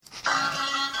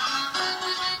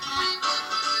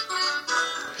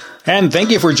And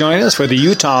thank you for joining us for the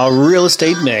Utah Real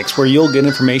Estate Mix, where you'll get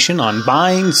information on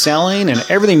buying, selling, and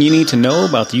everything you need to know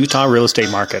about the Utah real estate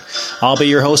market. I'll be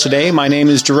your host today. My name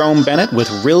is Jerome Bennett with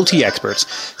Realty Experts.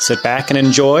 Sit back and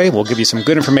enjoy. We'll give you some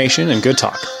good information and good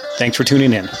talk. Thanks for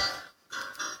tuning in.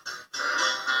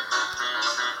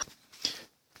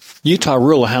 Utah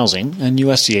Rural Housing and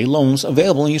USDA loans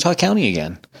available in Utah County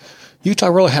again. Utah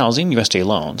Rural Housing, USDA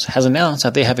Loans, has announced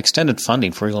that they have extended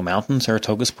funding for Eagle Mountain,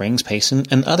 Saratoga Springs, Payson,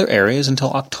 and other areas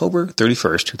until October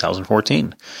 31st,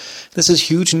 2014. This is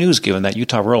huge news given that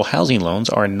Utah Rural Housing loans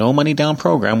are a no-money down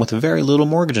program with very little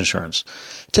mortgage insurance.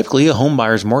 Typically, a home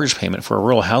buyer's mortgage payment for a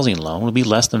rural housing loan would be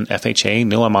less than FHA,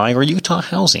 NOMI, or Utah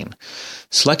Housing.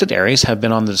 Selected areas have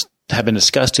been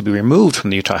discussed to be removed from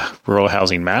the Utah rural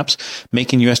housing maps,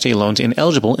 making USDA loans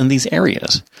ineligible in these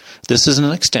areas. This is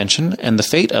an extension, and the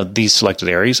fate of these selected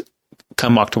areas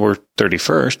come October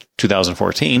 31st,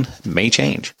 2014, may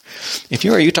change. If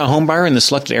you're a Utah homebuyer in the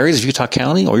selected areas of Utah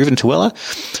County or even Tooele,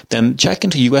 then check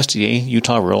into USDA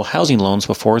Utah rural housing loans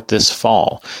before this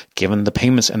fall. Given the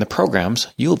payments and the programs,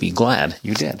 you'll be glad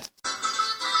you did.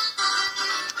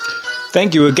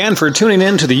 Thank you again for tuning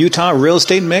in to the Utah Real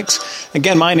Estate Mix.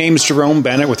 Again, my name is Jerome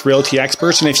Bennett with Realty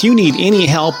Experts, and if you need any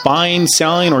help buying,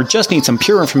 selling, or just need some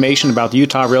pure information about the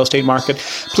Utah real estate market,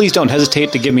 please don't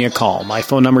hesitate to give me a call. My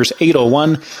phone number is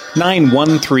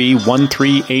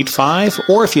 801-913-1385,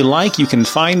 or if you like, you can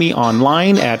find me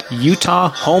online at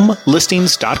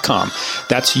utahhomelistings.com.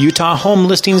 That's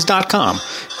utahhomelistings.com.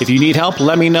 If you need help,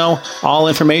 let me know. All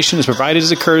information is provided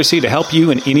as a courtesy to help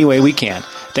you in any way we can.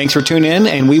 Thanks for tuning in,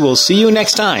 and we will see you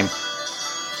next time.